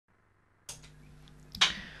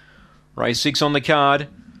Race 6 on the card.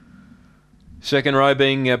 Second row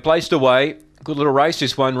being placed away. Good little race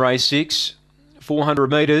this one, race 6.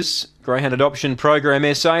 400 metres. Greyhound Adoption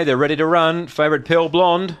Program SA. They're ready to run. Favourite Pearl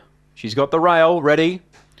Blonde. She's got the rail ready.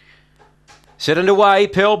 Set and away.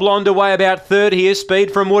 Pearl Blonde away about third here.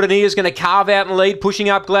 Speed from Woodeneer is going to carve out and lead, pushing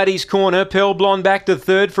up Gladys Corner. Pearl Blonde back to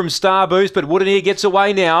third from Star Boost, but Woodeneer gets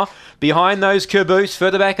away now. Behind those Caboose,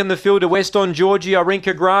 further back in the field to West on Georgie,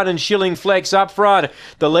 Orinka Grant and Shilling Flex up front.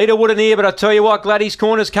 The leader Woodeneer, but I tell you what, Gladys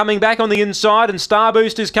Corner's coming back on the inside and Star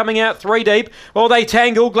Boost is coming out 3 deep. Oh, they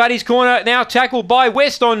tangle. Gladys Corner now tackled by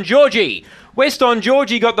West on Georgie. West on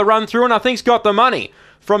Georgie got the run through and I think's got the money.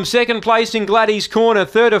 From second place in Gladys Corner,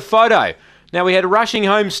 third of Photo. Now we had Rushing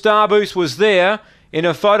Home Star Boost was there in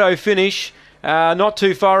a photo finish. Not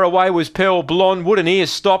too far away was Pearl Blonde. Woodeneer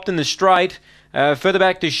stopped in the straight. Further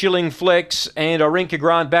back to Shilling Flex and Orinka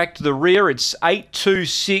Grant back to the rear. It's 8, 2,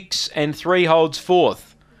 6 and 3 holds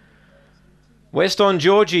fourth. West on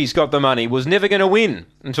Georgie's got the money. Was never going to win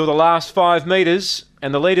until the last 5 metres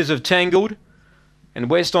and the leaders have tangled and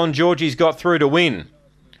West on Georgie's got through to win.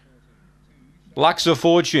 Lux of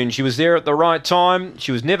Fortune, she was there at the right time.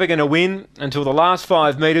 She was never going to win until the last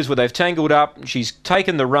 5 metres where they've tangled up. She's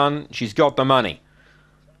taken the run. She's got the money.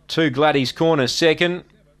 2 Gladys Corner second.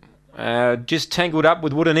 Just tangled up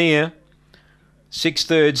with Woodeneer. 6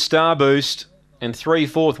 third Star Boost. And 3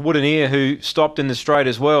 fourth Woodeneer who stopped in the straight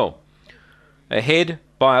as well. Ahead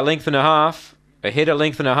by a length and a half. Ahead a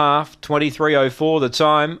length and a half. 23.04 the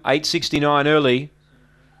time. 8.69 early.